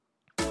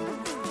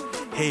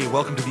Hey,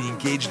 welcome to the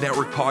Engage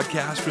Network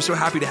podcast. We're so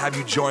happy to have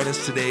you join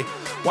us today.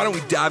 Why don't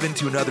we dive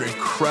into another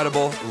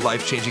incredible,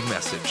 life-changing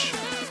message?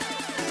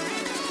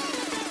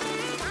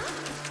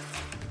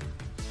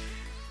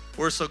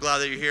 We're so glad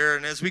that you're here.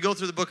 And as we go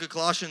through the book of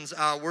Colossians,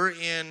 we're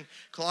in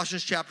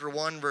Colossians chapter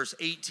 1, verse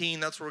 18.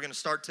 That's where we're going to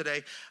start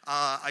today.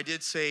 I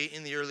did say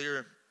in the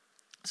earlier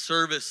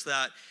service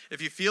that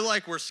if you feel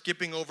like we're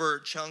skipping over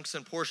chunks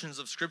and portions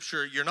of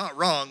scripture, you're not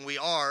wrong. We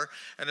are,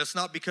 and it's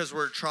not because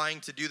we're trying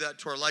to do that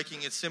to our liking.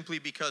 It's simply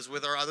because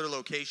with our other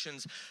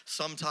locations,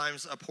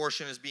 sometimes a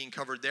portion is being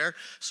covered there.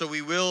 So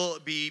we will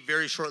be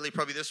very shortly,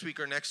 probably this week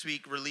or next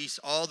week,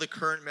 release all the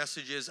current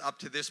messages up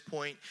to this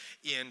point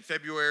in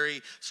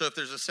February. So if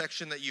there's a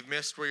section that you've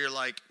missed where you're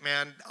like,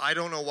 man, I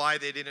don't know why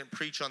they didn't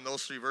preach on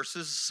those 3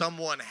 verses,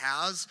 someone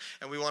has,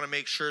 and we want to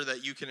make sure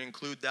that you can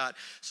include that.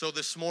 So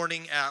this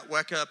morning at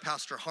WECA,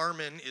 Pastor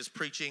Harmon is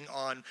preaching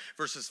on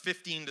verses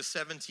 15 to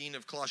 17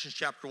 of Colossians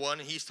chapter 1,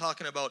 and he's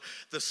talking about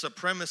the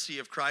supremacy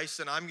of Christ,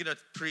 and I'm going to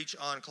preach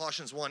on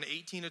Colossians 1,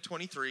 18 to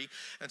 23,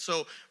 and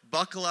so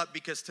buckle up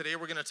because today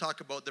we're going to talk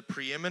about the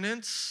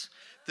preeminence,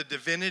 the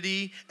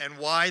divinity, and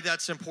why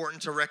that's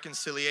important to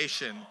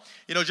reconciliation.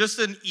 You know, just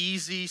an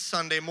easy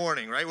Sunday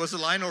morning, right? Was it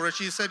Lionel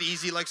Richie who said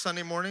easy like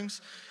Sunday mornings?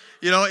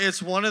 You know,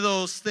 it's one of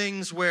those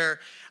things where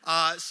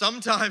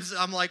sometimes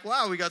I'm like,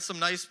 wow, we got some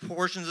nice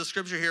portions of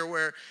scripture here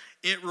where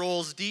it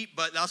rolls deep,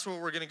 but that's where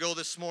we're going to go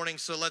this morning,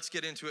 so let's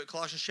get into it.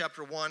 Colossians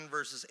chapter 1,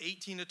 verses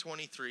 18 to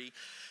 23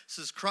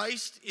 says,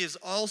 Christ is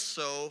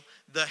also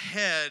the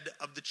head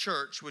of the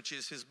church, which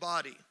is his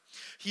body.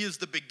 He is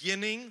the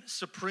beginning,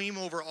 supreme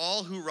over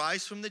all who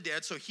rise from the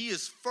dead, so he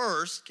is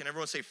first. Can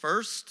everyone say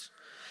first?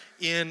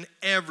 In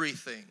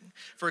everything.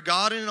 For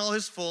God in all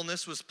his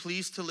fullness was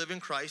pleased to live in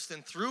Christ,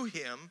 and through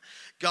him,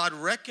 God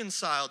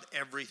reconciled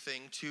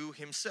everything to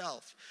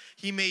himself.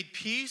 He made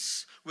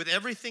peace with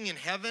everything in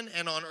heaven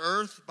and on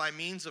earth by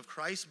means of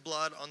Christ's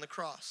blood on the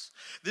cross.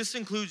 This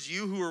includes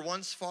you who were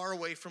once far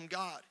away from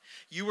God.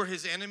 You were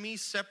his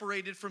enemies,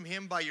 separated from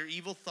him by your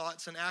evil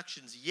thoughts and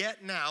actions.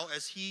 Yet now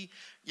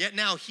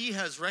he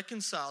has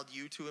reconciled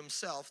you to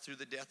himself through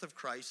the death of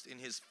Christ in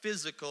his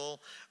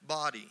physical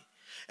body.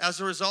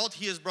 As a result,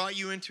 he has brought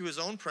you into his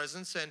own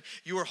presence, and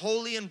you are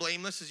holy and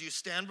blameless as you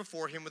stand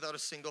before him without a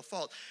single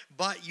fault.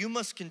 But you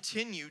must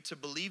continue to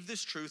believe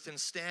this truth and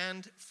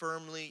stand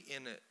firmly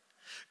in it.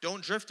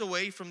 Don't drift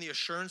away from the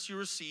assurance you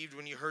received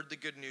when you heard the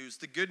good news.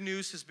 The good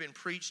news has been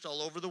preached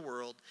all over the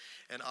world,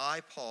 and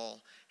I,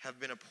 Paul, have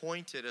been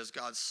appointed as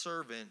God's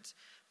servant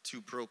to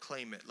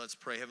proclaim it. Let's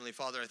pray. Heavenly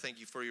Father, I thank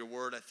you for your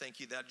word. I thank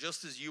you that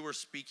just as you were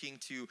speaking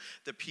to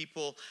the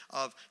people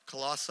of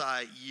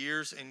Colossae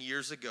years and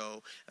years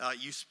ago,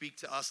 you speak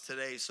to us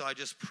today. So I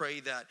just pray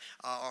that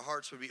our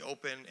hearts would be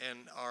open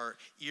and our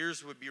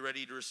ears would be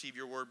ready to receive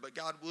your word. But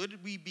God,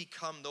 would we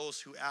become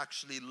those who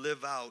actually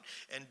live out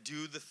and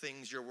do the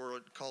things your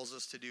word calls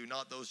us to do,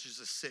 not those just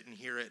to sit and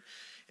hear it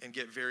and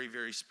get very,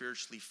 very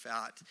spiritually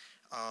fat.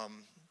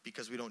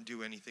 Because we don't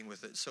do anything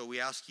with it. So we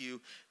ask you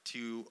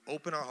to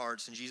open our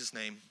hearts in Jesus'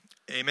 name.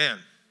 Amen.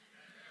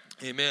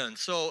 Amen.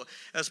 So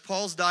as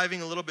Paul's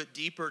diving a little bit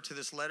deeper to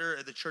this letter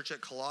at the church at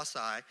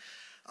Colossae,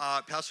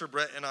 Pastor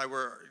Brett and I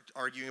were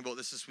arguing about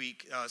this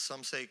week.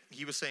 Some say,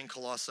 he was saying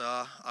Colossae,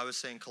 I was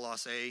saying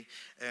Colossae,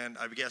 and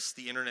I guess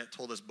the internet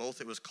told us both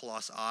it was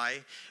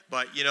Colossae.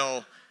 But, you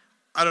know,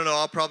 I don't know,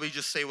 I'll probably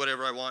just say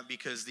whatever I want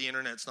because the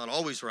internet's not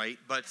always right.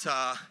 But,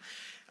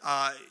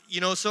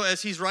 so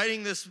as he's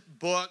writing this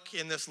book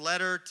in this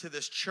letter to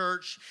this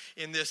church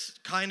in this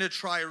kind of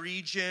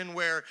tri-region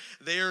where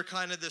they're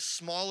kind of this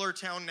smaller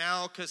town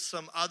now because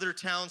some other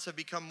towns have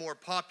become more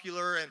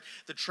popular and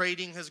the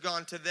trading has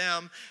gone to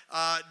them.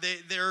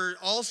 They're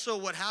also,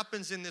 what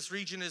happens in this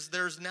region is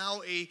there's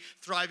now a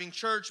thriving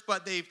church,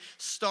 but they've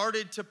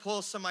started to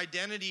pull some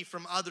identity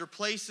from other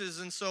places.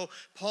 And so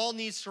Paul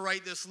needs to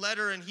write this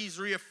letter and he's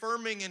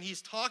reaffirming and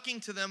he's talking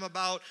to them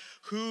about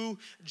who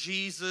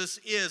Jesus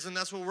is. And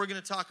that's what we're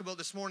going to talk about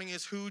this morning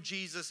is who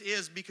Jesus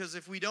is, because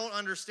if we don't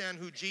understand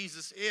who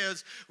Jesus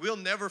is, we'll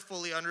never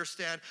fully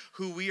understand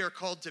who we are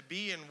called to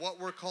be and what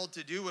we're called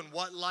to do and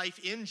what life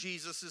in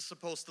Jesus is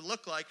supposed to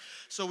look like.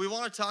 So we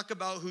want to talk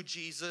about who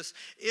Jesus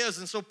is.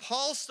 And so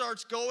Paul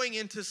starts going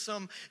into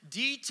some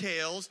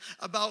details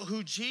about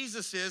who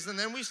Jesus is, and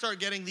then we start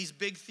getting these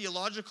big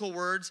theological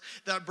words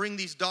that bring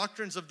these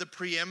doctrines of the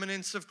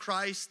preeminence of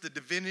Christ, the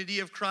divinity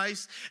of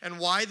Christ, and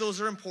why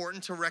those are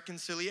important to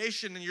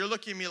reconciliation. And you're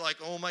looking at me like,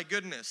 oh my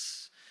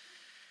goodness.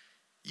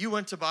 You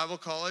went to Bible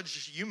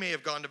college, you may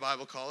have gone to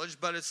Bible college,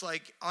 but it's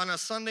like on a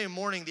Sunday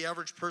morning, the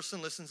average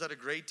person listens at a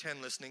grade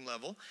 10 listening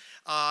level.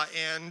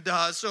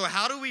 So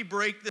how do we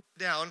break this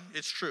down?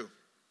 It's true.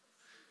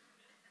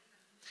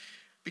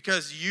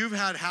 Because you've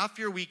had half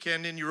your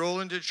weekend and you roll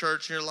into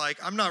church and you're like,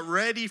 I'm not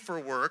ready for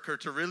work or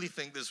to really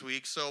think this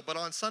week. But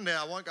on Sunday,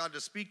 I want God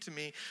to speak to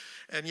me.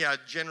 And yeah,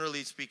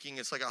 generally speaking,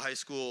 it's like a high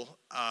school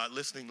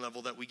listening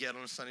level that we get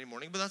on a Sunday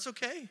morning, but that's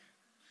okay.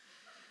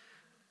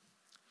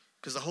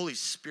 Because the Holy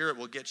Spirit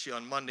will get you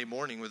on Monday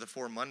morning with a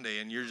 4 Monday,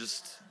 and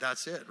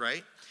that's it,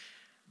 right?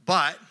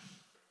 But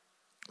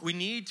we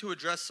need to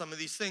address some of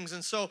these things.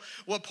 And so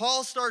what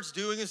Paul starts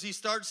doing is he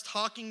starts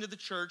talking to the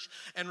church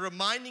and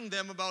reminding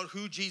them about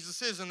who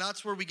Jesus is. And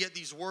that's where we get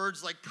these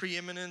words like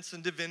preeminence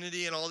and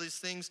divinity and all these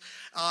things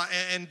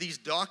and these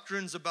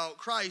doctrines about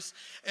Christ.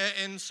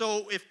 And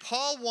so if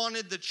Paul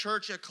wanted the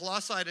church at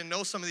Colossae to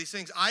know some of these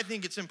things, I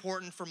think it's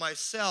important for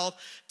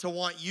myself to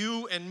want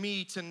you and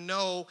me to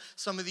know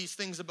some of these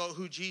things about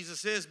who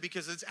Jesus is,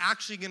 because it's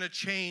actually going to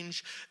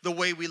change the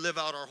way we live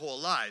out our whole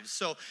lives.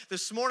 So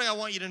this morning I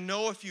want you to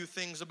know a few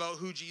things about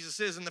who Jesus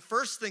is. And the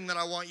first thing that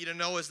I want you to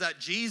know is that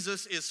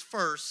Jesus is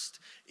first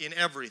in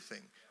everything.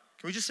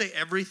 Can we just say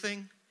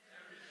everything?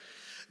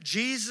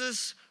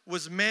 Jesus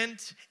was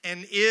meant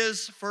and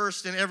is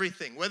first in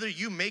everything. Whether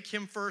you make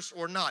him first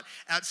or not,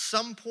 at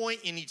some point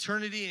in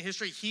eternity and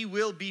history, he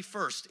will be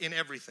first in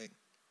everything.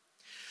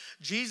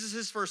 Jesus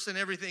is first in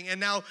everything. And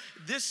now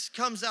this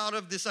comes out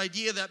of this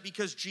idea that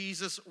because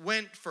Jesus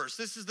went first.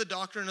 This is the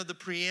doctrine of the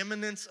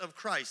preeminence of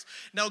Christ.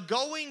 Now,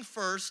 going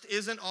first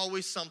isn't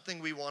always something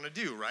we want to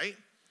do, right?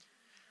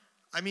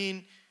 I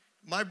mean,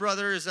 my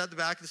brother is at the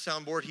back of the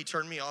soundboard. He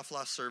turned me off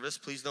last service.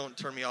 Please don't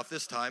turn me off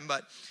this time.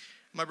 But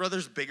my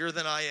brother's bigger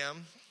than I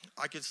am.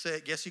 I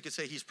guess you could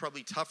say he's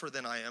probably tougher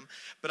than I am.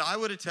 But I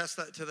would attest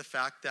that to the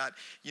fact that,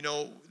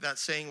 that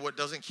saying, what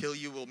doesn't kill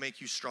you will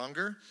make you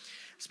stronger.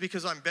 It's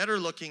because I'm better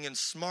looking and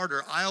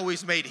smarter. I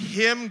always made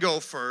him go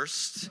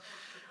first,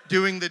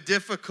 doing the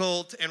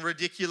difficult and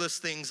ridiculous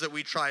things that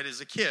we tried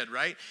as a kid,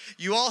 right?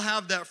 You all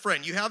have that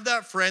friend. You have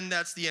that friend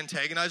that's the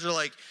antagonizer.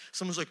 Like,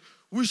 someone's like,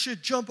 we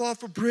should jump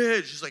off a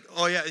bridge. It's like,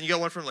 oh yeah. And you got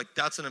one friend like,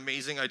 that's an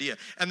amazing idea.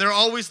 And they're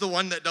always the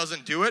one that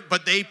doesn't do it,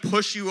 but they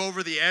push you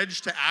over the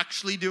edge to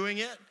actually doing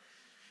it.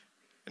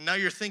 And now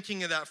you're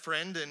thinking of that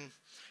friend, and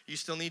you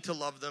still need to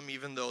love them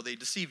even though they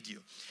deceived you.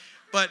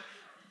 But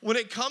when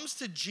it comes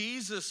to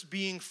Jesus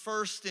being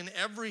first in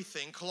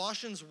everything,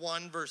 Colossians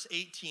 1 verse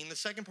 18, the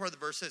second part of the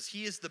verse says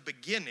he is the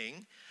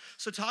beginning.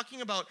 So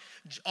talking about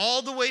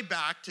all the way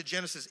back to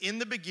Genesis, in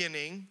the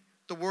beginning,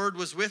 the Word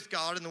was with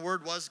God and the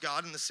Word was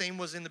God, and the same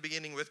was in the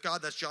beginning with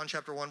God. That's John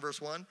chapter 1 verse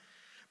 1.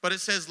 But it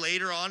says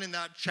later on in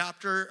that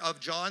chapter of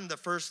John, the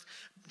first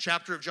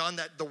chapter of John,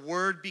 that the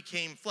Word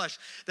became flesh.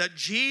 That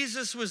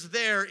Jesus was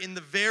there in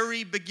the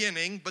very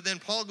beginning, but then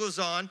Paul goes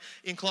on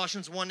in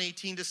Colossians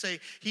 1:18 to say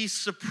he's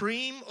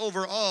supreme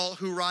over all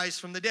who rise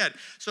from the dead.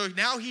 So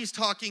now he's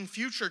talking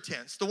future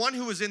tense. The one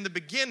who was in the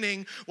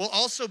beginning will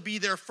also be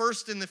there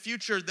first in the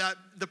future, that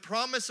the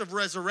promise of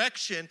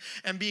resurrection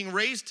and being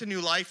raised to new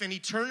life and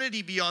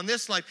eternity beyond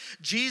this life,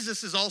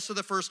 Jesus is also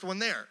the first one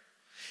there.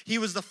 He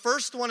was the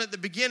first one at the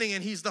beginning,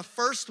 and he's the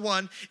first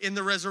one in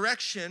the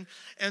resurrection.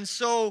 And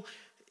so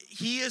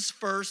he is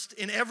first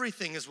in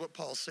everything, is what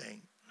Paul's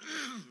saying.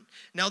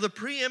 Now, the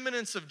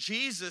preeminence of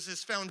Jesus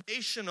is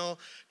foundational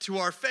to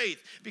our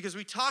faith, because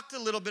we talked a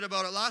little bit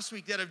about it last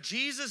week, that if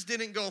Jesus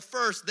didn't go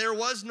first, there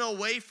was no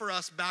way for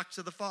us back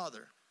to the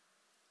Father.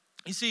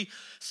 You see,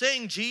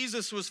 saying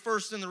Jesus was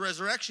first in the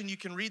resurrection, you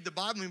can read the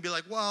Bible and be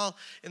like, well,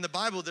 in the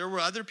Bible, there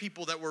were other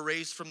people that were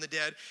raised from the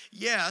dead.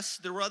 Yes,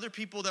 there were other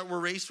people that were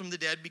raised from the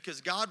dead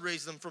because God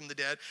raised them from the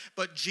dead.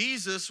 But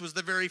Jesus was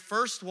the very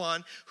first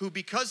one who,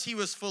 because he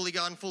was fully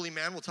God and fully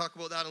man, we'll talk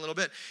about that in a little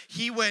bit,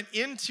 he went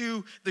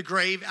into the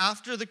grave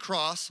after the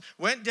cross,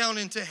 went down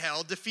into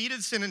hell,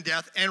 defeated sin and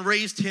death, and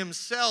raised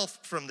himself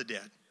from the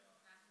dead.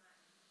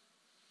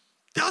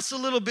 That's a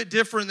little bit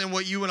different than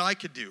what you and I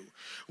could do.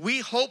 We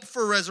hope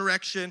for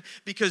resurrection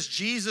because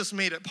Jesus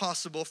made it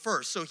possible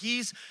first. So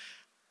he's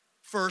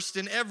first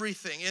in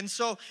everything. And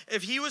so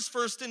if he was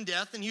first in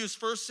death and he was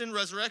first in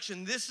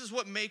resurrection, this is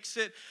what makes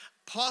it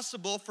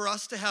possible for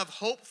us to have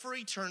hope for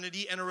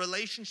eternity and a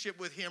relationship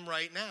with him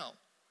right now.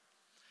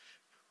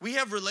 We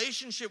have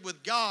relationship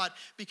with God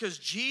because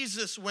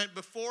Jesus went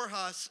before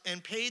us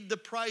and paid the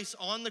price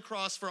on the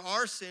cross for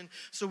our sin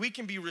so we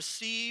can be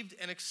received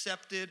and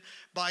accepted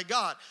by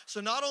God. So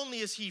not only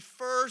is he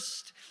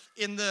first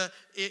in the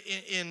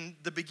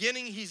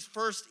beginning, he's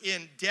first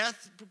in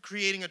death,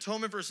 creating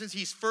atonement for sins.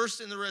 He's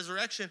first in the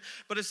resurrection,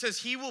 but it says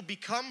he will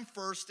become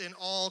first in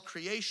all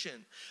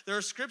creation. There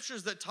are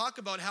scriptures that talk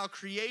about how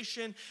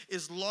creation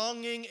is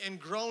longing and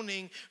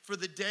groaning for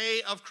the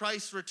day of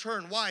Christ's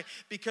return. Why?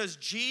 Because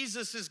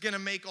Jesus is going to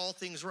make all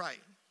things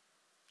right.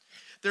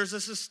 There's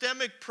a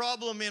systemic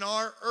problem in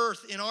our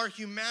earth, in our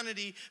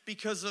humanity,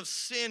 because of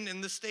sin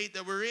in the state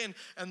that we're in.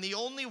 And the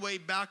only way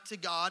back to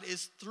God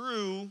is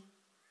through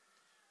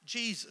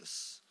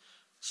Jesus.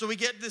 So we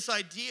get this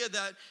idea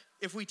that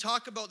if we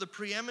talk about the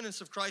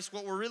preeminence of Christ,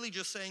 what we're really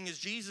just saying is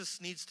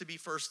Jesus needs to be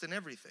first in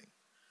everything.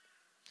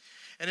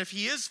 And if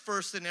he is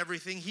first in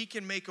everything, he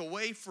can make a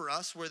way for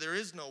us where there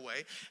is no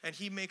way. And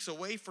he makes a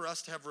way for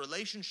us to have a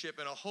relationship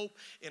and a hope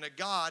in a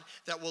God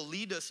that will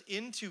lead us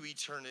into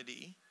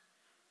eternity.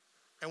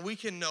 And we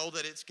can know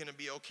that it's going to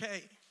be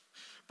okay.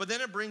 But then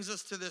it brings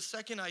us to this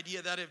second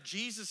idea that if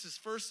Jesus is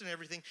first in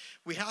everything,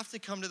 we have to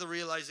come to the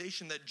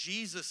realization that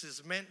Jesus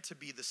is meant to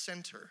be the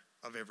center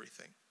of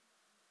everything.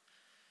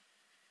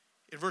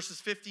 in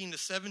verses 15 to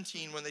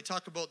 17, when they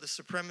talk about the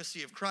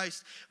supremacy of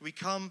Christ, we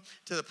come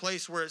to the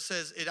place where it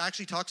says, it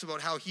actually talks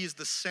about how he is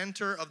the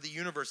center of the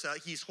universe, that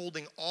he's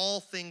holding all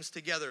things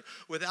together.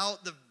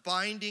 Without the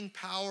binding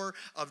power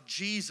of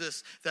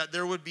Jesus, that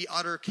there would be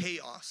utter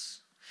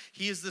chaos.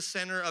 He is the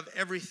center of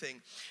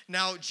everything.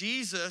 Now,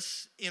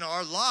 Jesus, in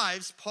our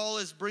lives, Paul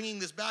is bringing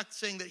this back,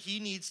 saying that he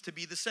needs to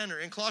be the center.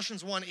 In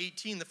Colossians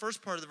 1:18, the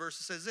first part of the verse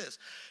says this: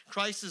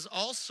 Christ is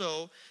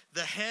also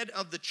the head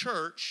of the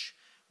church,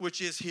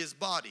 which is his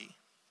body.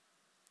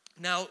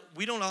 Now,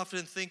 we don't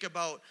often think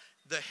about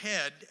the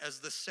head as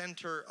the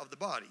center of the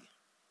body,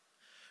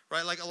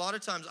 right? Like a lot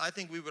of times, I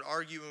think we would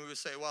argue and we would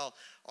say, well,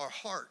 our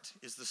heart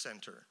is the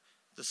center.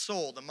 The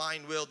soul, the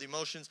mind, will, the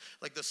emotions,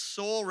 like the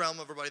soul realm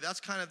of our body, that's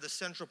kind of the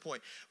central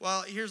point.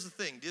 Well, here's the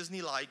thing.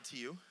 Disney lied to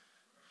you.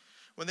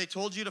 When they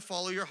told you to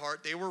follow your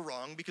heart, they were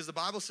wrong, because the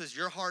Bible says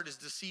your heart is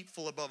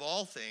deceitful above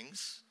all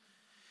things.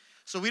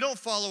 So we don't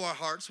follow our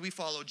hearts, we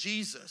follow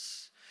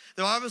Jesus.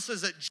 The Bible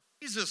says that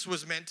Jesus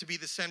was meant to be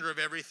the center of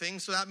everything.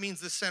 So that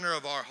means the center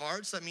of our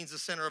hearts. That means the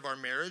center of our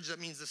marriage. That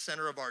means the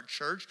center of our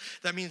church.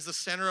 That means the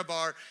center of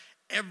our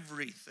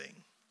everything.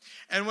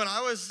 And when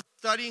I was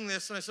studying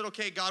this and I said,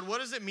 okay, God,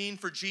 what does it mean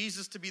for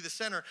Jesus to be the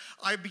center?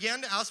 I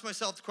began to ask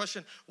myself the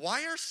question,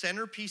 why are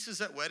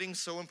centerpieces at weddings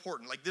so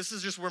important? Like, this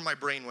is just where my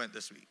brain went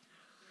this week.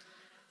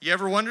 You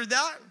ever wondered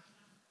that?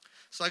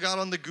 So I got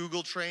on the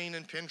Google train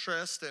and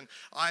Pinterest, and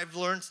I've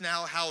learned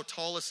now how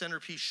tall a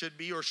centerpiece should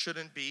be or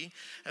shouldn't be,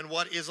 and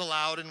what is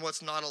allowed and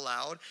what's not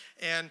allowed.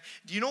 And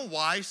do you know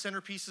why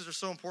centerpieces are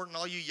so important?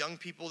 All you young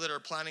people that are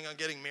planning on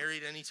getting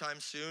married anytime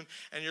soon,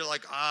 and you're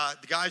like,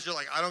 the guys are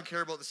like, I don't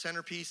care about the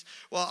centerpiece.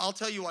 Well, I'll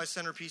tell you why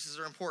centerpieces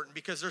are important,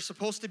 because they're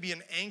supposed to be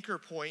an anchor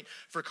point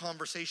for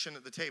conversation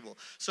at the table.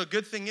 So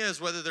good thing is,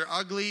 whether they're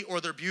ugly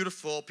or they're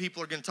beautiful,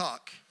 people are going to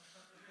talk.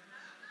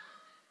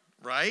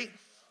 Right?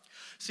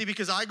 See,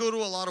 because I go to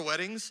a lot of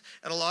weddings,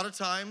 and a lot of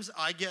times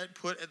I get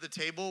put at the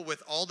table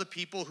with all the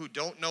people who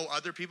don't know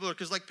other people,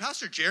 because like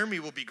Pastor Jeremy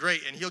will be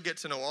great, and he'll get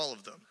to know all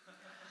of them.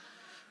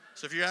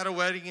 So if you're at a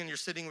wedding and you're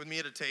sitting with me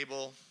at a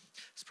table,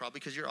 it's probably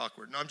because you're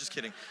awkward. No, I'm just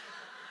kidding.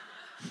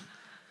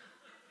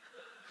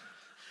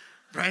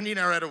 Brandy and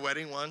I were at a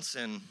wedding once,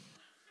 and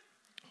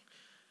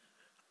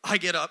I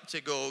get up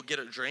to go get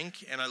a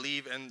drink, and I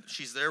leave, and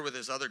she's there with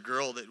this other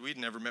girl that we'd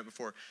never met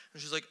before.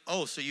 And she's like,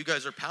 oh, so you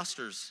guys are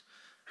pastors?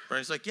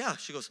 Brandy's like, yeah.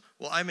 She goes,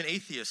 well, I'm an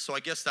atheist, so I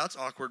guess that's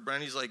awkward.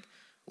 Brandy's like,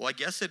 well, I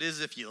guess it is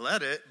if you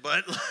let it,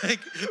 but like,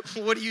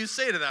 what do you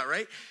say to that,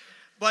 right?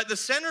 But the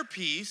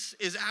centerpiece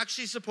is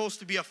actually supposed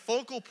to be a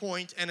focal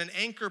point and an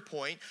anchor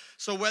point.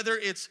 So whether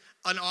it's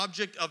an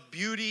object of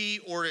beauty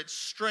or it's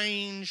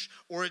strange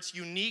or it's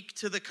unique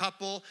to the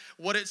couple,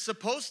 what it's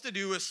supposed to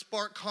do is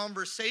spark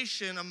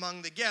conversation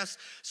among the guests.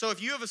 So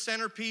if you have a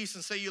centerpiece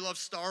and say you love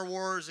Star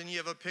Wars and you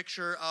have a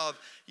picture of,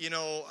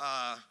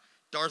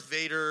 Darth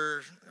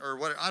Vader or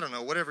what, I don't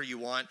know, whatever you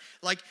want.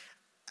 Like,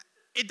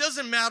 it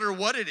doesn't matter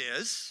what it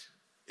is.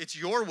 It's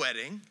your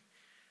wedding.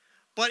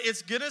 But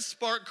it's going to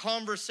spark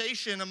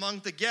conversation among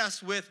the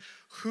guests with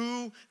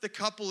who the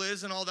couple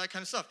is and all that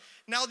kind of stuff.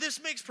 Now,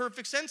 this makes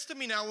perfect sense to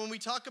me now when we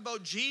talk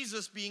about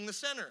Jesus being the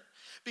center.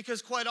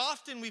 Because quite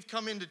often we've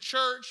come into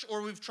church,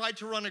 or we've tried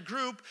to run a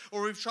group,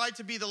 or we've tried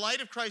to be the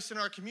light of Christ in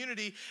our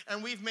community,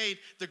 and we've made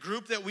the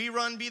group that we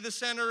run be the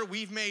center.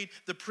 We've made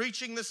the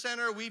preaching the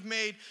center. We've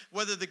made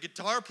whether the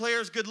guitar player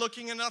is good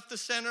looking enough the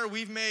center.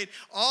 We've made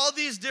all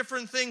these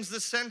different things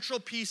the central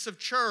piece of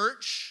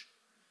church.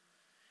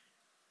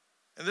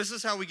 And this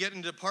is how we get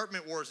into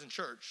department wars in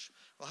church.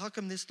 Well, how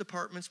come this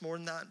department's more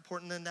than that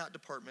important than that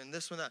department, and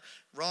this one, that?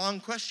 Wrong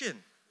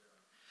question.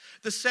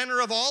 The center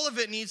of all of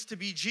it needs to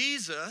be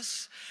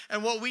Jesus.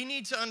 And what we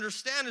need to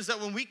understand is that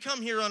when we come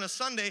here on a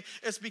Sunday,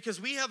 it's because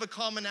we have a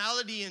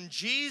commonality in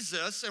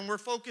Jesus, and we're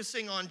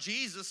focusing on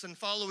Jesus and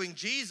following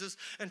Jesus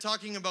and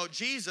talking about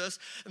Jesus.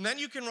 And then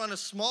you can run a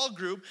small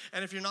group,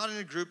 and if you're not in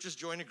a group, just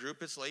join a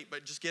group. It's late,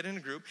 but just get in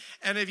a group.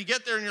 And if you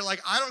get there and you're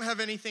like, I don't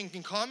have anything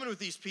in common with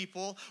these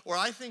people, or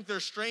I think they're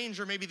strange,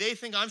 or maybe they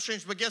think I'm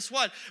strange, but guess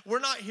what? We're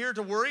not here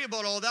to worry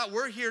about all that.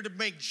 We're here to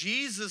make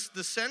Jesus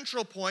the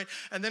central point,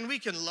 and then we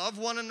can love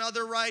one another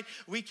right.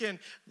 We can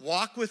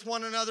walk with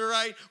one another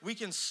right. We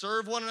can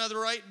serve one another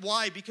right.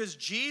 Why? Because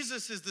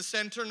Jesus is the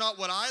center, not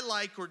what I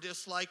like or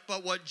dislike,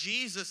 but what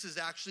Jesus is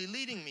actually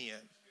leading me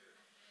in.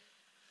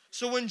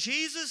 So when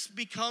Jesus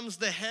becomes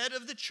the head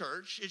of the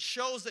church, it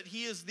shows that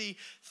he is the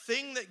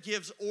thing that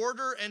gives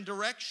order and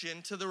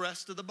direction to the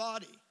rest of the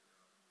body.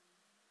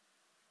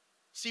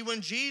 See,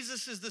 when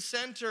Jesus is the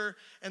center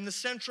and the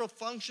central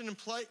function and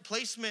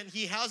placement,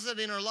 he has it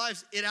in our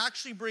lives, it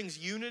actually brings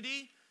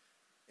unity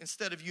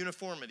instead of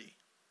uniformity.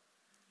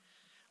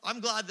 I'm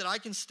glad that I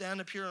can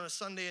stand up here on a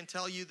Sunday and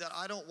tell you that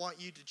I don't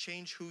want you to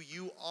change who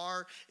you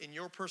are in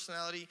your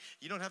personality.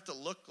 You don't have to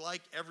look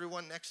like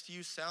everyone next to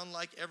you, sound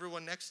like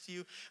everyone next to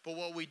you. But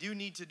what we do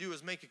need to do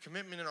is make a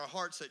commitment in our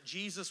hearts that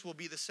Jesus will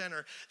be the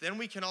center. Then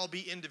we can all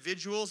be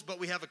individuals, but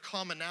we have a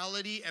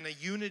commonality and a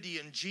unity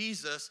in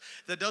Jesus.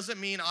 That doesn't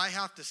mean I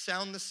have to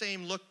sound the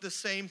same, look the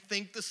same,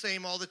 think the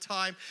same all the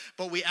time.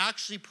 But we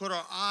actually put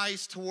our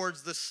eyes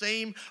towards the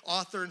same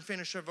author and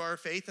finisher of our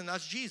faith, and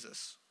that's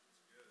Jesus.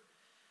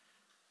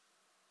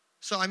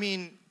 So,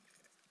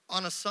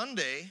 on a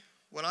Sunday,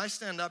 when I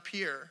stand up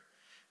here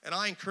and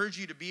I encourage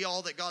you to be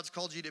all that God's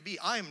called you to be,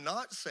 I am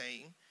not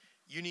saying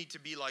you need to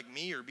be like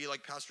me or be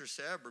like Pastor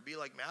Seb or be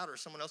like Matt or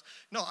someone else.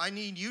 No, I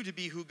need you to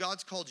be who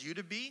God's called you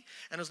to be.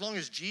 And as long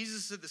as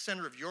Jesus is at the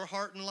center of your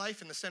heart and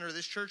life, in the center of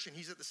this church, and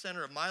he's at the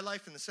center of my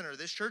life, in the center of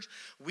this church,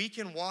 we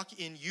can walk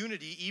in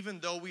unity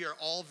even though we are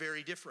all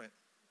very different.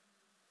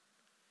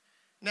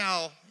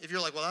 Now, if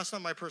you're like, well, that's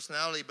not my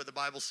personality, but the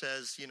Bible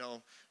says,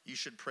 you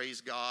should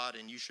praise God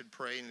and you should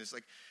pray. And it's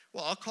like,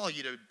 well, I'll call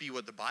you to be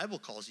what the Bible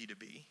calls you to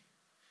be.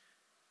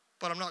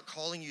 But I'm not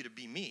calling you to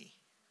be me.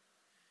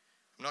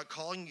 I'm not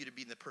calling you to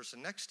be the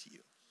person next to you.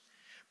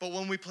 But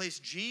when we place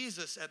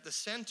Jesus at the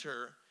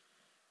center,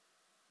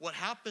 what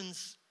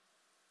happens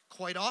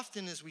quite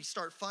often is we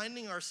start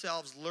finding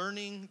ourselves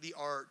learning the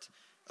art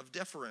of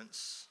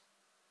deference.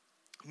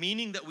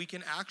 Meaning that we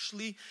can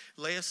actually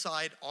lay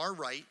aside our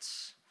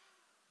rights,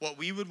 what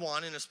we would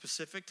want in a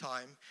specific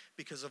time,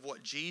 because of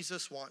what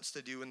Jesus wants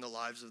to do in the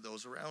lives of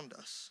those around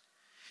us.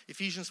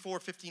 Ephesians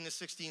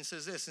 4:15-16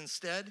 says this: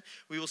 instead,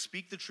 we will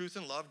speak the truth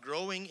in love,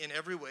 growing in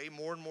every way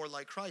more and more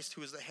like Christ,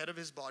 who is the head of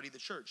his body, the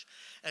church.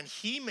 And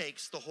he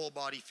makes the whole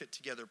body fit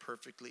together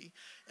perfectly.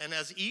 And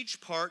as each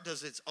part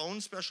does its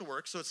own special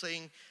work, so it's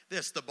saying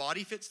this: the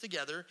body fits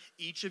together,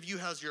 each of you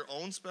has your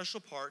own special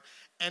part,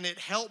 and it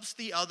helps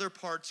the other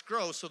parts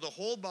grow, so the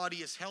whole body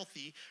is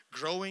healthy,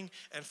 growing,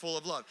 and full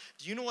of love.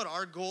 Do you know what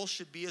our goal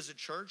should be as a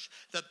church?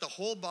 That the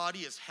whole body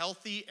is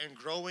healthy and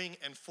growing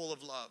and full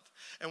of love.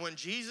 And when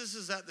Jesus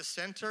is at the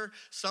center,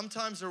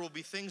 sometimes there will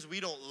be things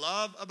we don't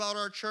love about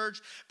our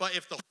church, but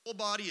if the whole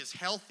body is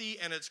healthy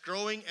and it's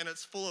growing and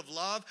it's full of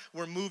love,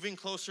 we're moving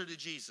closer to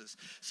Jesus.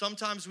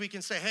 Sometimes we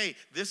can say, hey,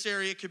 this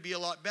area could be a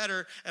lot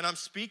better, and I'm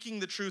speaking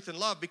the truth in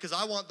love because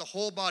I want the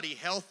whole body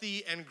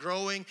healthy and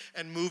growing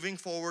and moving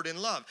forward in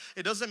love.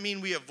 It doesn't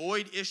mean we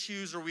avoid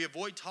issues or we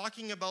avoid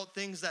talking about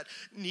things that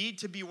need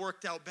to be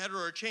worked out better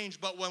or changed,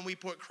 but when we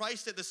put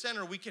Christ at the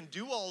center, we can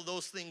do all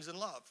those things in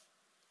love.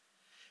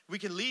 We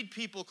can lead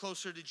people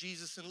closer to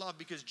Jesus in love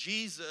because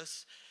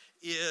Jesus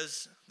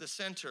is the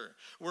center.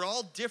 We're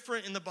all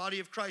different in the body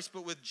of Christ,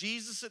 but with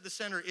Jesus at the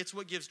center, it's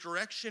what gives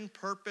direction,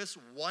 purpose,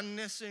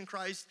 oneness in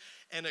Christ,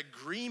 and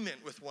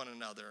agreement with one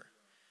another,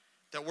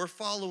 that we're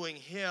following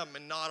him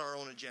and not our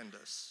own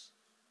agendas.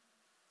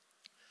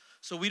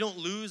 So we don't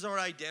lose our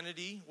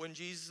identity when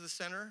Jesus is the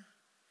center.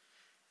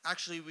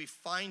 Actually, we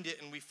find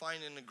it, and we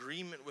find an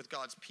agreement with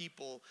God's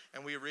people,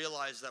 and we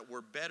realize that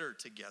we're better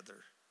together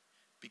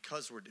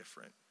because we're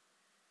different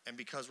and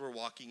because we're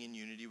walking in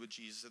unity with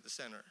Jesus at the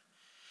center.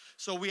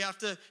 So we have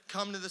to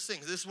come to this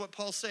thing. This is what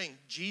Paul's saying.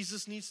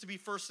 Jesus needs to be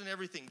first in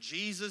everything.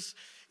 Jesus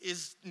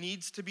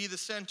needs to be the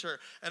center.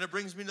 And it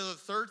brings me to the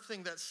third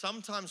thing that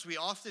sometimes we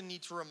often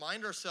need to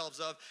remind ourselves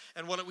of,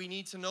 and what we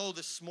need to know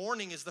this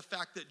morning is the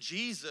fact that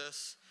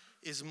Jesus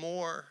is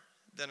more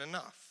than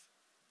enough.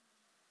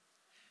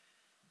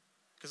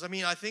 Because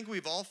I think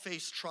we've all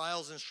faced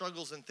trials and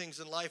struggles and things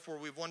in life where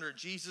we've wondered,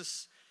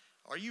 Jesus,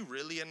 are you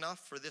really enough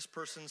for this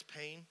person's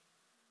pain?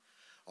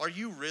 Are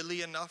you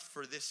really enough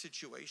for this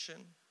situation?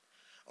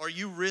 Are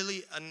you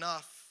really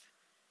enough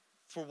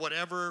for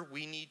whatever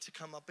we need to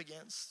come up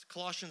against?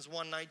 Colossians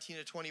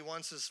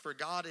 1:19-21 says, for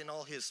God in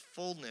all his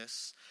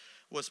fullness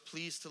was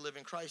pleased to live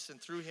in Christ,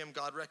 and through him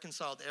God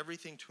reconciled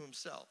everything to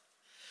himself.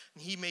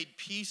 And he made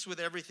peace with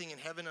everything in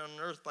heaven and on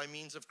earth by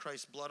means of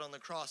Christ's blood on the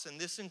cross. And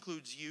this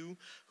includes you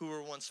who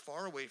were once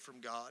far away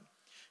from God.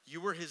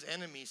 You were his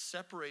enemies,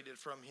 separated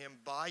from him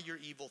by your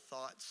evil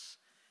thoughts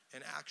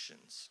and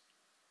actions.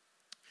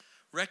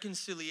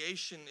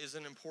 Reconciliation is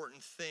an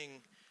important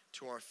thing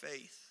to our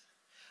faith.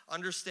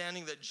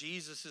 Understanding that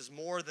Jesus is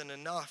more than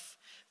enough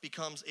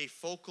becomes a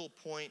focal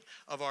point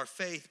of our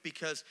faith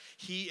because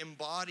he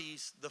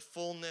embodies the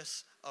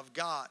fullness of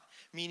God.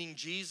 Meaning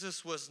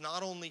Jesus was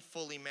not only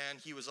fully man,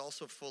 he was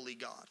also fully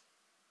God.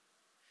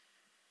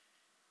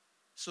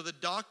 So the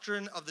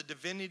doctrine of the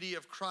divinity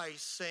of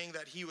Christ, saying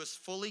that he was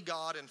fully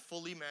God and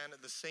fully man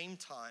at the same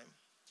time,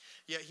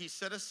 yet he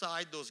set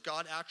aside those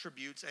God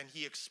attributes and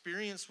he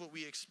experienced what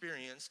we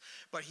experience,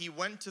 but he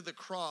went to the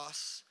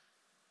cross,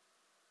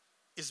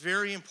 is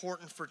very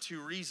important for two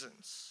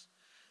reasons.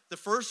 The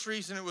first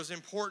reason it was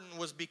important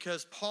was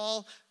because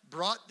Paul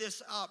brought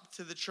this up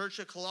to the church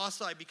at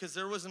Colossae because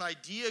there was an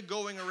idea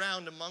going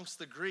around amongst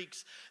the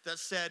Greeks that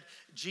said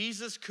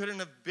Jesus couldn't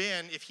have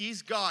been, if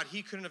he's God,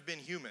 he couldn't have been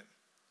human.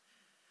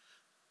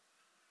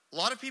 A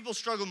lot of people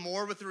struggle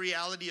more with the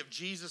reality of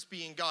Jesus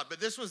being God,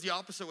 but this was the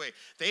opposite way.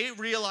 They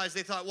realized,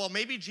 they thought, well,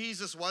 maybe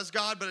Jesus was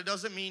God, but it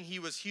doesn't mean he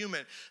was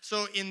human.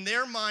 So in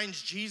their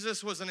minds,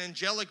 Jesus was an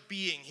angelic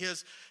being.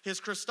 His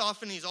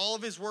Christophanies, all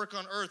of his work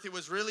on earth, it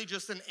was really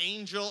just an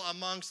angel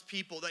amongst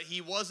people, that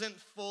he wasn't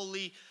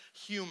fully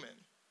human.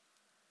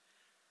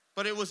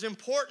 But it was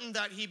important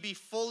that he be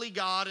fully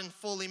God and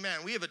fully man.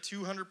 We have a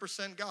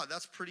 200% God.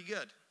 That's pretty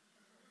good.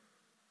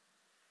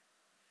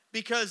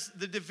 Because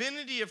the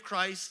divinity of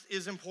Christ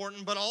is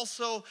important, but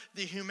also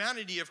the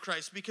humanity of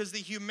Christ. Because the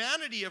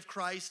humanity of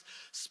Christ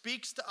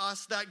speaks to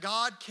us that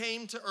God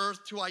came to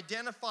earth to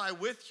identify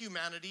with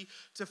humanity,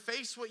 to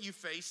face what you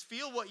face,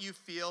 feel what you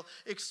feel,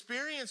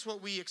 experience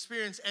what we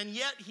experience, and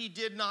yet he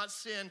did not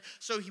sin.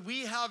 So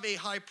we have a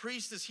high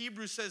priest, as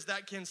Hebrews says,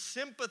 that can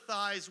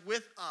sympathize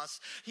with us.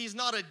 He's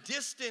not a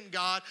distant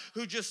God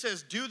who just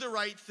says, do the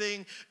right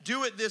thing,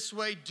 do it this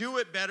way, do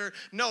it better.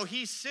 No,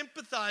 he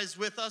sympathized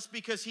with us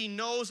because he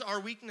knows our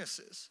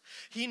weaknesses.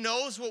 He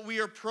knows what we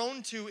are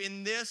prone to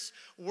in this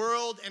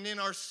world and in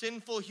our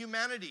sinful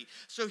humanity.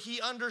 So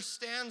he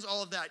understands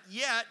all of that.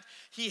 Yet,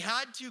 he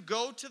had to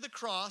go to the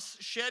cross,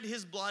 shed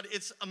his blood.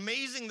 It's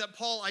amazing that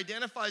Paul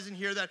identifies in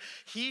here that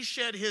he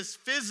shed his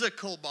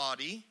physical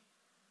body,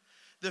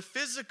 the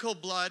physical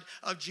blood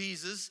of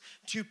Jesus,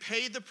 to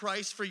pay the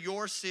price for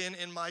your sin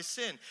and my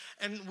sin.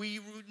 And we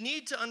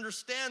need to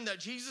understand that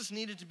Jesus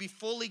needed to be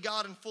fully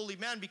God and fully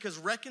man, because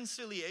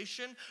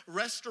reconciliation,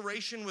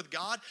 restoration with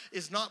God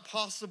is not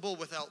possible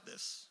without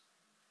this.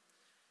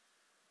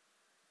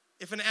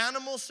 If an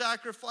animal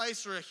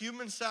sacrifice or a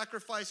human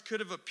sacrifice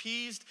could have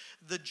appeased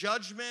the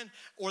judgment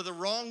or the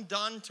wrong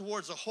done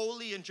towards a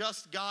holy and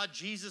just God,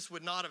 Jesus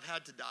would not have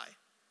had to die.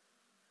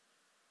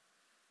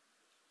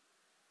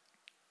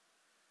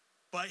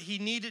 But he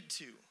needed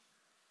to.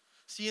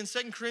 See, in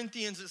 2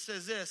 Corinthians it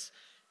says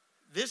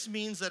this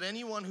means that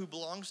anyone who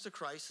belongs to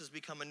Christ has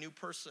become a new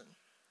person.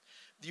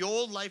 The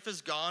old life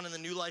is gone and the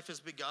new life has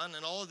begun,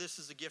 and all of this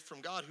is a gift from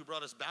God, who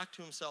brought us back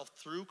to himself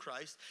through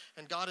Christ,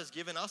 and God has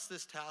given us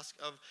this task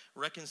of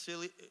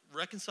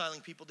reconciling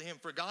people to him.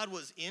 For God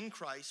was in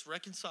Christ,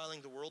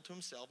 reconciling the world to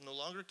himself, no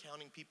longer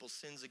counting people's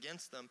sins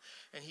against them,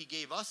 and he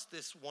gave us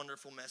this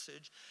wonderful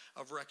message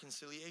of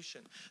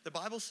reconciliation. The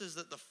Bible says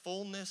that the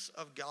fullness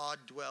of God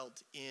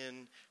dwelt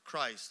in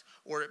Christ,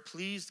 or it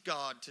pleased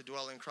God to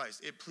dwell in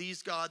Christ. It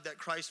pleased God that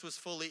Christ was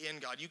fully in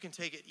God. You can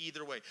take it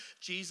either way.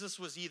 Jesus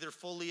was either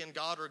fully in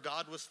God or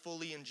God was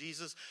fully in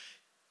Jesus.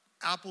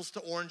 Apples to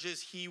oranges,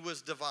 he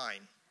was divine.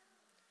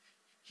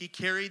 He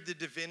carried the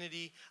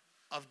divinity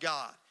of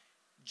God.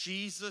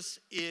 Jesus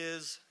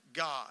is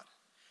God.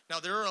 Now,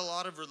 there are a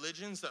lot of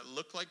religions that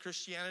look like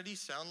Christianity,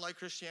 sound like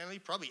Christianity,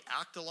 probably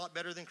act a lot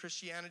better than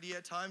Christianity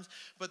at times,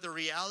 but the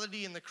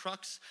reality and the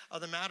crux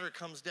of the matter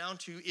comes down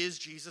to, is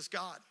Jesus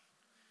God?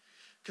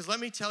 Because let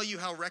me tell you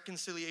how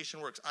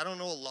reconciliation works. I don't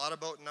know a lot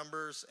about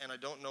numbers, and I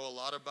don't know a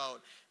lot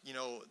about,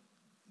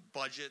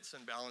 budgets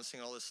and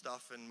balancing all this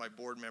stuff, and my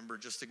board member,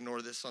 just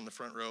ignore this on the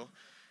front row.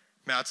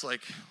 Matt's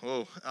like,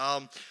 whoa.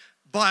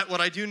 But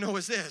what I do know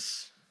is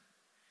this.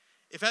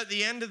 If at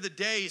the end of the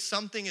day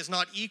something is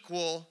not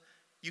equal,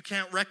 you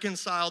can't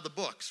reconcile the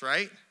books,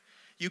 right?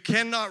 You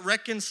cannot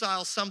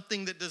reconcile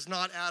something that does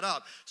not add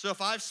up. So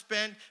if I've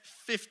spent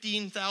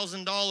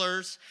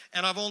 $15,000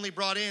 and I've only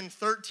brought in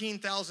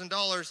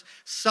 $13,000,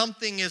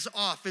 something is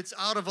off. It's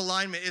out of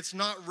alignment. It's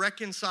not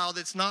reconciled.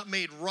 It's not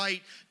made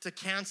right to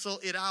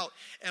cancel it out.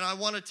 And I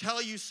want to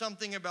tell you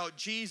something about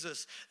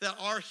Jesus, that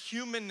our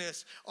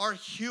humanness, our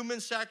human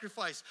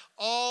sacrifice,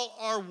 all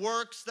our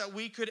works that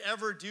we could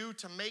ever do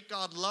to make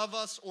God love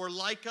us or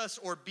like us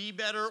or be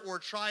better or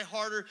try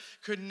harder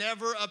could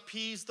never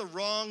appease the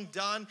wrong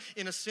done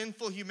in a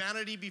sinful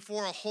humanity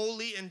before a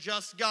holy and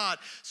just God.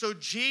 So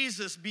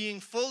Jesus, being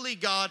fully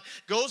God,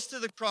 goes to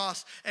the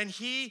cross, and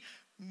he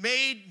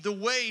made the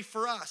way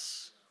for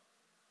us.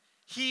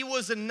 He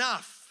was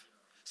enough.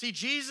 See,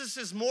 Jesus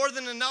is more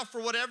than enough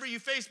for whatever you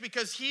face,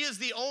 because he is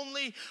the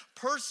only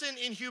person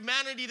in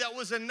humanity that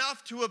was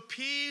enough to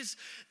appease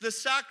the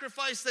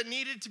sacrifice that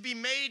needed to be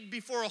made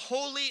before a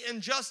holy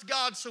and just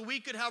God, so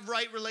we could have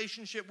right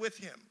relationship with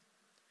him.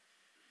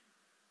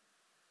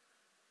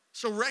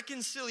 So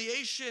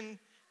reconciliation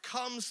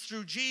comes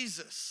through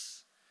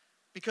Jesus,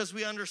 because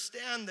we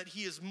understand that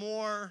he is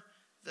more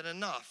than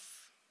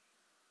enough.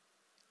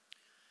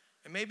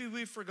 And maybe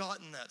we've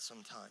forgotten that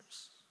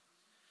sometimes.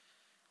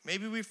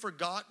 Maybe we've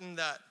forgotten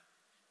that,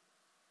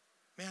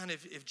 man,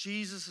 if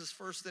Jesus is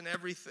first in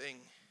everything,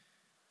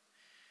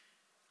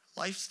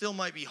 life still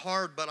might be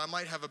hard, but I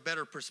might have a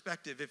better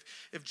perspective.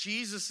 If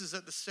Jesus is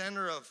at the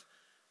center of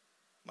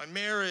my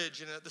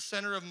marriage and at the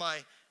center of my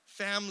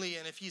family,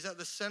 and if he's at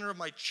the center of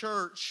my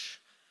church,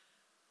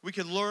 we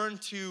can learn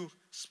to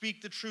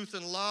speak the truth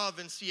in love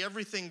and see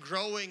everything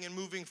growing and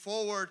moving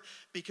forward,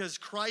 because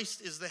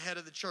Christ is the head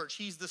of the church.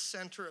 He's the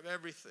center of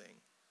everything.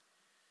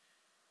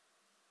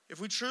 If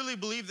we truly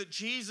believe that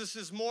Jesus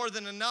is more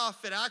than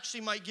enough, it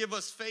actually might give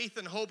us faith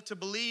and hope to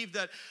believe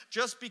that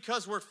just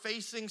because we're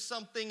facing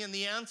something and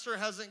the answer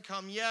hasn't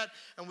come yet,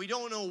 and we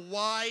don't know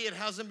why it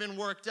hasn't been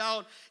worked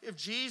out, if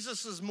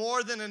Jesus is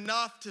more than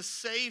enough to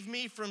save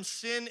me from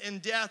sin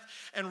and death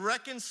and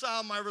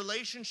reconcile my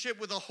relationship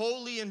with a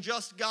holy and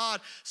just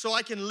God so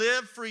I can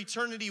live for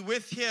eternity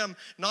with Him,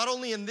 not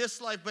only in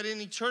this life but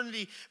in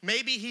eternity,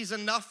 maybe He's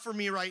enough for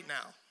me right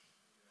now.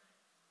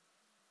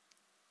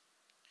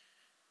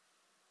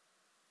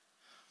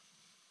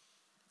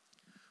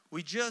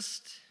 We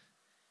just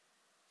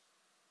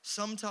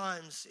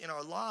sometimes in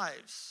our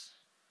lives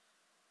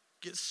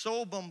get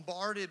so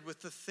bombarded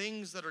with the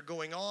things that are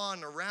going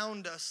on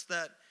around us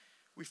that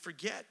we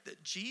forget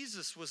that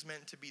Jesus was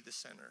meant to be the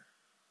center.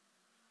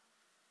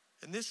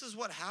 And this is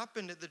what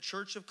happened at the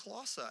church of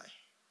Colossae.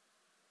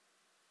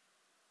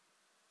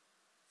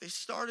 They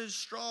started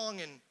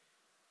strong and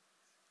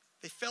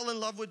they fell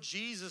in love with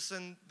Jesus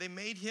and they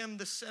made Him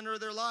the center of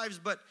their lives,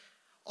 but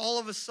all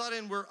of a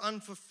sudden we're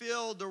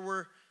unfulfilled,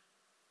 or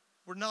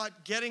we're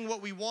not getting what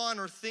we want,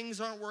 or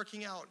things aren't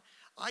working out.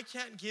 I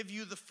can't give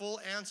you the full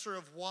answer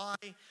of why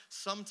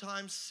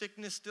sometimes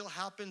sickness still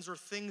happens or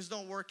things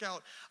don't work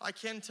out. I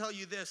can tell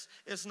you this: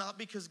 it's not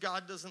because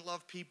God doesn't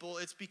love people.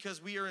 It's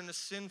because we are in a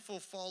sinful,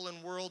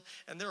 fallen world,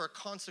 and there are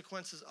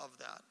consequences of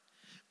that.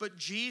 But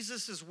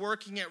Jesus is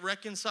working at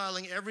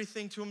reconciling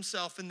everything to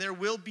Himself, and there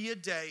will be a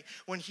day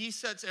when He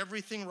sets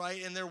everything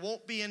right, and there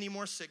won't be any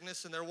more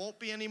sickness, and there won't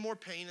be any more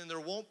pain, and there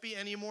won't be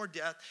any more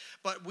death.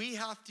 But we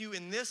have to,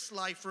 in this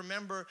life,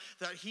 remember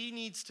that He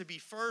needs to be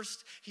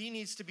first, He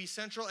needs to be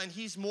central, and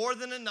He's more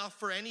than enough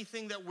for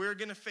anything that we're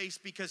going to face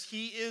because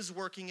He is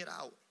working it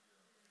out.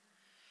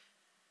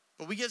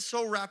 But we get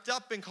so wrapped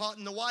up and caught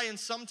in the why, and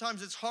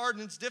sometimes it's hard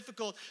and it's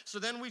difficult. So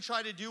then we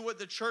try to do what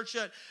the church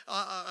at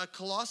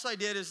Colossae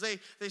did, is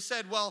they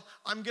said, well,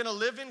 I'm going to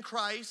live in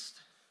Christ,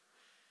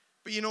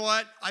 but you know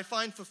what? I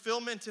find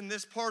fulfillment in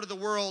this part of the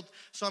world,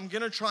 so I'm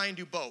going to try and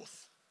do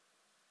both.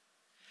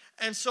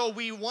 And so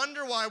we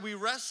wonder why we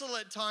wrestle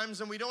at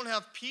times and we don't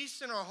have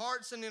peace in our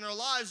hearts and in our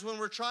lives when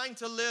we're trying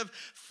to live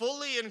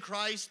fully in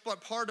Christ, but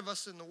part of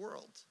us in the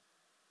world.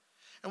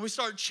 And we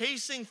start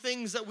chasing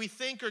things that we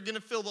think are going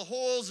to fill the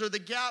holes or the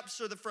gaps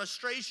or the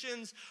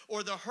frustrations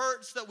or the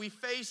hurts that we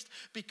faced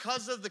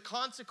because of the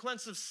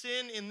consequence of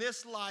sin in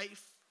this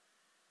life.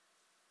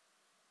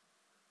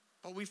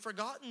 But we've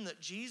forgotten that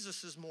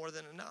Jesus is more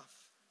than enough.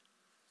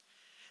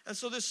 And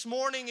so this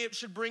morning it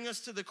should bring us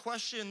to the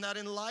question that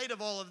in light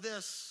of all of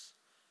this,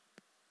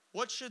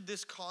 what should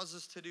this cause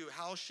us to do?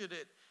 How should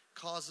it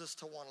cause us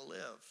to want to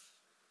live?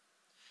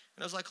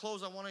 And as I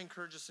close, I want to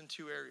encourage us in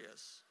two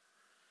areas.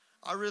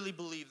 I really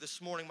believe this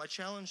morning, my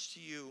challenge to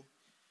you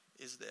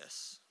is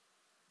this.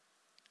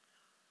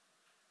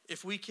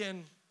 If we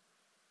can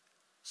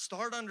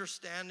start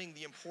understanding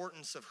the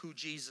importance of who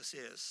Jesus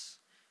is,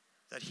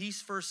 that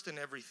He's first in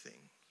everything.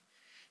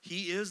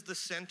 He is the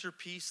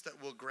centerpiece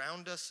that will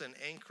ground us and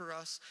anchor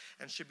us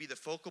and should be the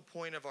focal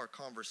point of our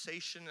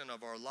conversation and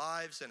of our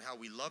lives and how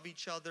we love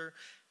each other.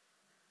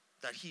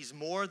 That He's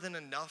more than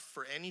enough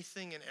for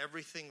anything and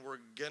everything we're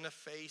going to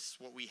face,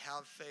 what we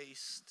have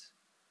faced.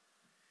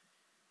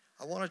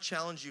 I want to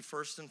challenge you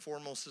first and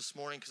foremost this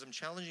morning, because I'm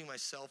challenging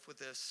myself with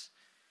this,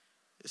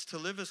 is to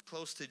live as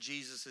close to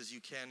Jesus as you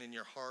can in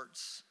your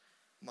hearts,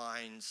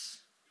 minds,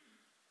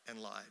 and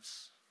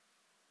lives.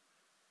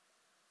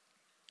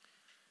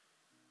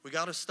 We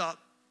got to stop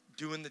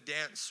doing the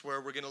dance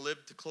where we're going to live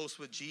too close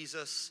with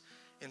Jesus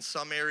in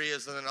some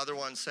areas and in other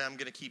ones say, I'm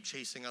going to keep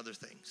chasing other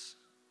things.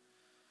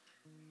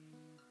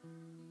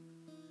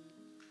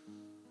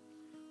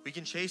 We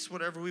can chase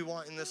whatever we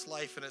want in this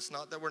life, and it's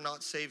not that we're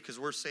not saved, because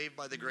we're saved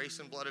by the grace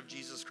and blood of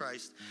Jesus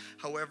Christ.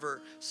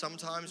 However,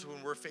 sometimes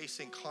when we're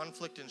facing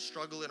conflict and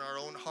struggle in our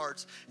own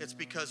hearts, it's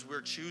because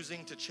we're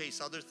choosing to chase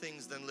other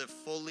things than live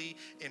fully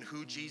in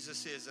who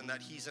Jesus is and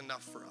that He's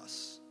enough for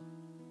us.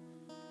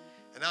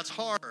 And that's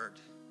hard,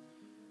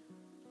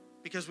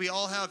 because we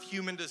all have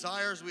human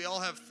desires. We all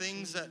have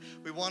things that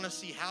we want to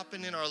see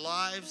happen in our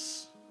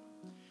lives.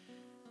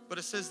 But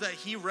it says that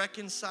He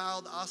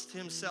reconciled us to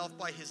Himself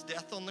by His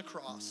death on the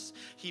cross.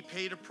 He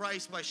paid a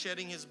price by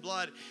shedding His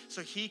blood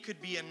so He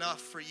could be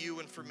enough for you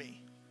and for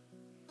me.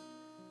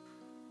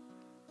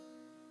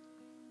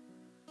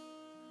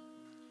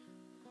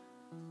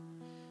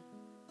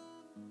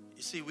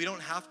 You see, we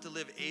don't have to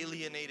live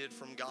alienated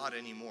from God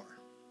anymore.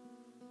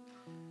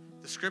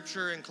 The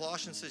scripture in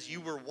Colossians says, you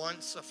were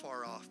once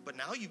afar off, but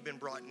now you've been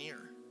brought near.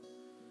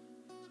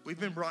 We've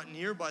been brought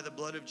near by the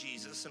blood of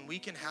Jesus, and we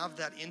can have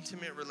that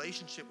intimate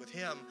relationship with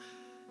Him.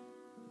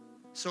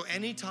 So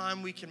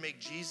anytime we can make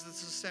Jesus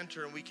the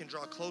center and we can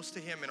draw close to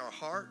Him in our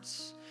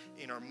hearts,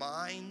 in our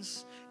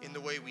minds, in the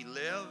way we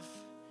live,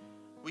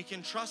 we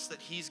can trust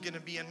that He's going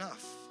to be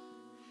enough.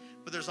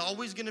 But there's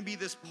always going to be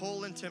this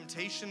pull and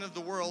temptation of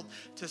the world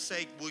to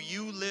say, will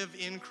you live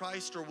in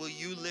Christ or will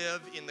you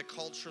live in the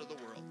culture of the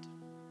world?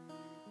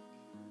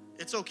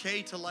 It's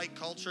okay to like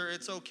culture.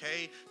 It's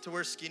okay to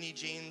wear skinny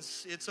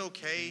jeans. It's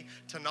okay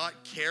to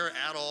not care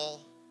at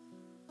all.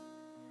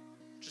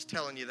 Just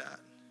telling you that.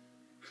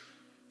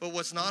 But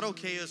what's not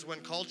okay is when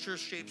culture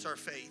shapes our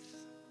faith.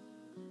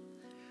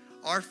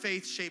 Our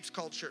faith shapes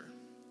culture.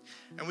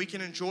 And we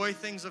can enjoy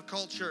things of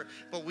culture,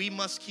 but we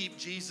must keep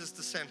Jesus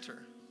the center.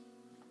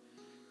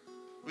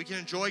 We can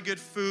enjoy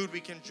good food. We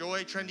can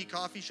enjoy trendy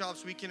coffee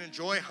shops. We can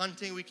enjoy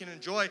hunting. We can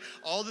enjoy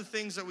all the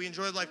things that we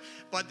enjoy in life.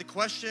 But the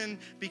question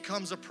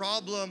becomes a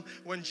problem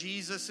when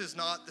Jesus is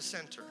not the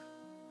center.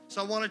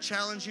 So I want to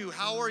challenge you.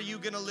 How are you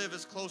going to live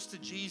as close to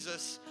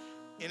Jesus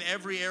in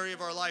every area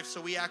of our life so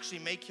we actually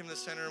make him the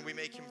center and we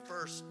make him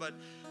first? But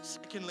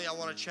secondly, I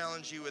want to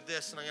challenge you with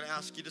this, and I'm going to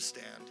ask you to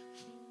stand.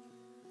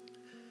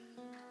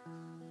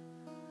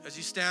 As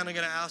you stand, I'm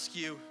going to ask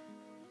you,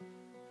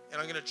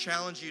 and I'm going to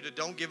challenge you to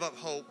don't give up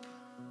hope.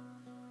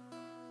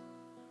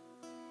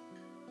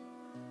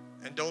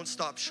 And don't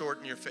stop short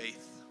in your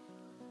faith.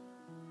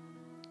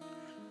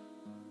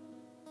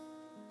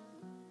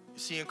 You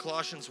see in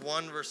Colossians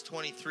 1 verse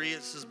 23,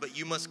 it says, "But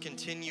you must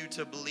continue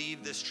to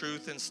believe this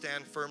truth and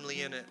stand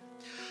firmly in it.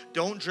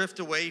 Don't drift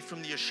away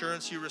from the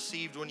assurance you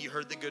received when you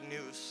heard the good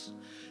news.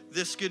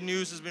 This good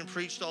news has been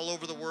preached all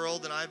over the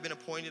world, and I've been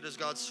appointed as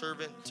God's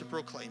servant to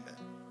proclaim it."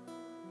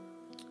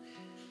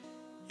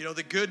 You know,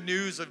 the good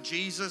news of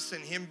Jesus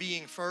and him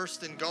being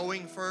first and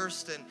going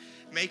first and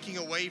making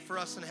a way for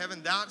us in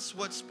heaven, that's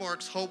what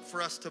sparks hope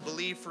for us to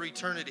believe for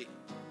eternity.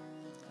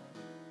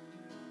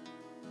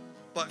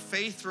 But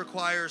faith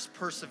requires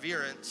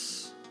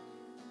perseverance,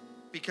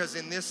 because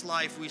in this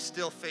life we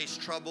still face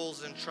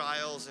troubles and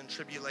trials and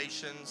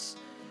tribulations.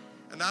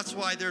 And that's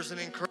why there's an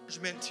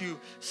encouragement to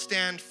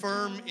stand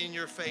firm in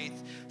your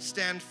faith.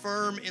 Stand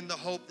firm in the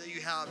hope that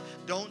you have.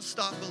 Don't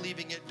stop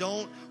believing it.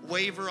 Don't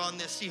waver on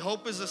this. See,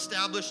 hope is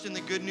established in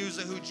the good news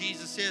of who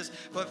Jesus is,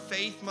 but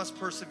faith must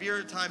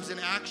persevere at times. In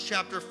Acts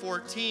chapter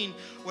 14,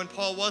 when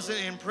Paul wasn't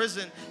in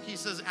prison, he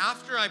says,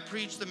 "After I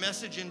preached the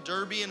message in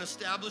Derbe and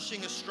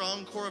establishing a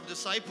strong core of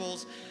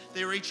disciples,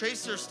 they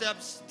retraced their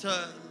steps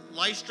to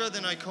Lystra,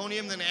 then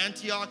Iconium, then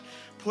Antioch,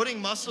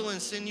 putting muscle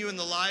and sinew in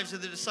the lives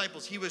of the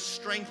disciples." He was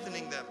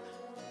strengthening them,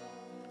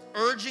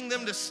 urging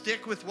them to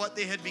stick with what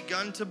they had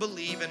begun to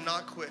believe and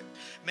not quit,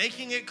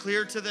 making it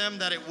clear to them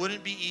that it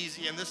wouldn't be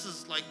easy. And this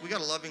is like, we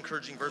gotta love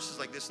encouraging verses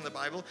like this in the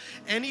Bible.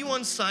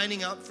 Anyone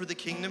signing up for the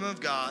kingdom of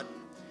God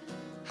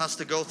has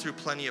to go through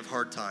plenty of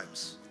hard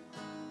times.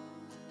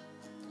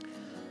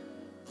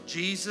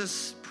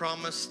 Jesus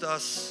promised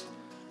us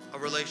a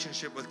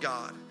relationship with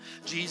God.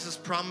 Jesus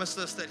promised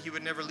us that he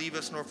would never leave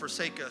us nor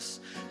forsake us.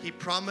 He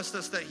promised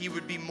us that he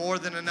would be more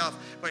than enough,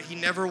 but he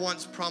never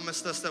once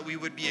promised us that we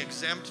would be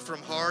exempt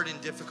from hard and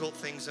difficult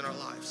things in our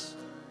lives.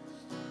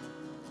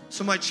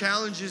 So my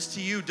challenge is to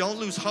you, don't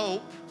lose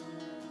hope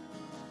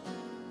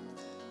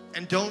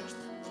and don't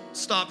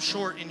stop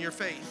short in your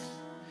faith.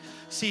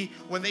 See,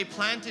 when they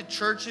planted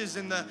churches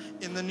in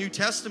the New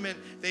Testament,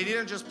 they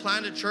didn't just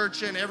plant a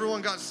church and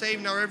everyone got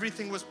saved. Now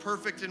everything was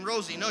perfect and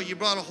rosy. No, you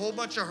brought a whole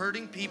bunch of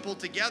hurting people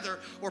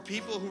together, or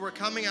people who were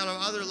coming out of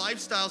other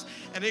lifestyles,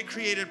 and it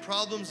created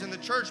problems in the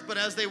church. But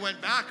as they went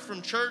back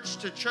from church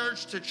to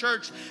church to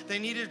church, they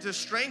needed to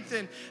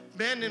strengthen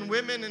men and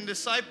women and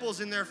disciples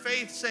in their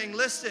faith, saying,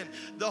 listen,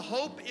 the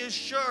hope is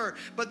sure,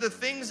 but the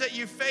things that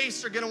you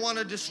face are going to want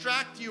to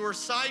distract you or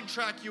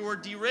sidetrack you or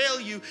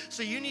derail you,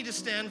 so you need to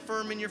stand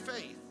firm in your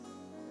faith.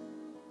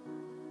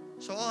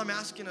 So all I'm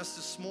asking us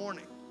this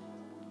morning,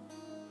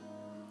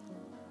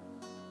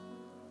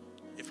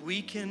 if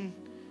we can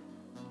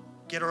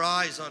get our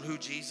eyes on who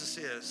Jesus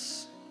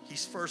is,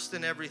 he's first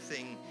in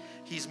everything.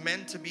 He's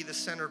meant to be the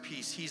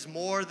centerpiece. He's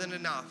more than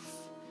enough.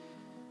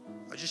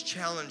 I just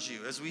challenge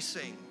you as we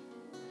sing,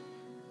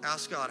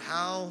 ask God,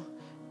 how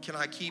can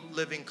I keep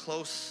living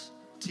close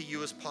to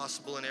you as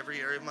possible in every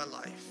area of my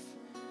life?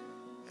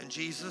 And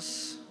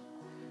Jesus,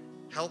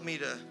 help me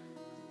to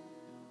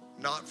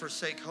not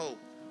forsake hope.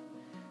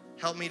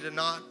 Help me to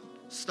not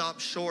stop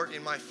short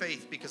in my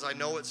faith, because I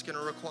know it's going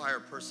to require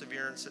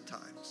perseverance at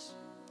times.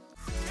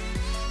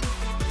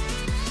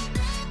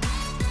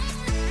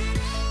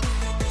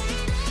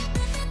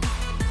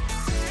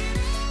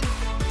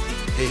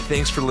 Hey,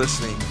 thanks for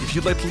listening. If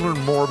you'd like to learn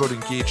more about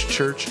Engage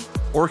Church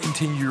or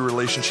continue your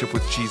relationship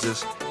with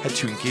Jesus, head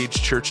to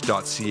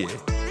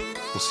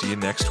engagechurch.ca. We'll see you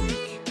next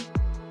week.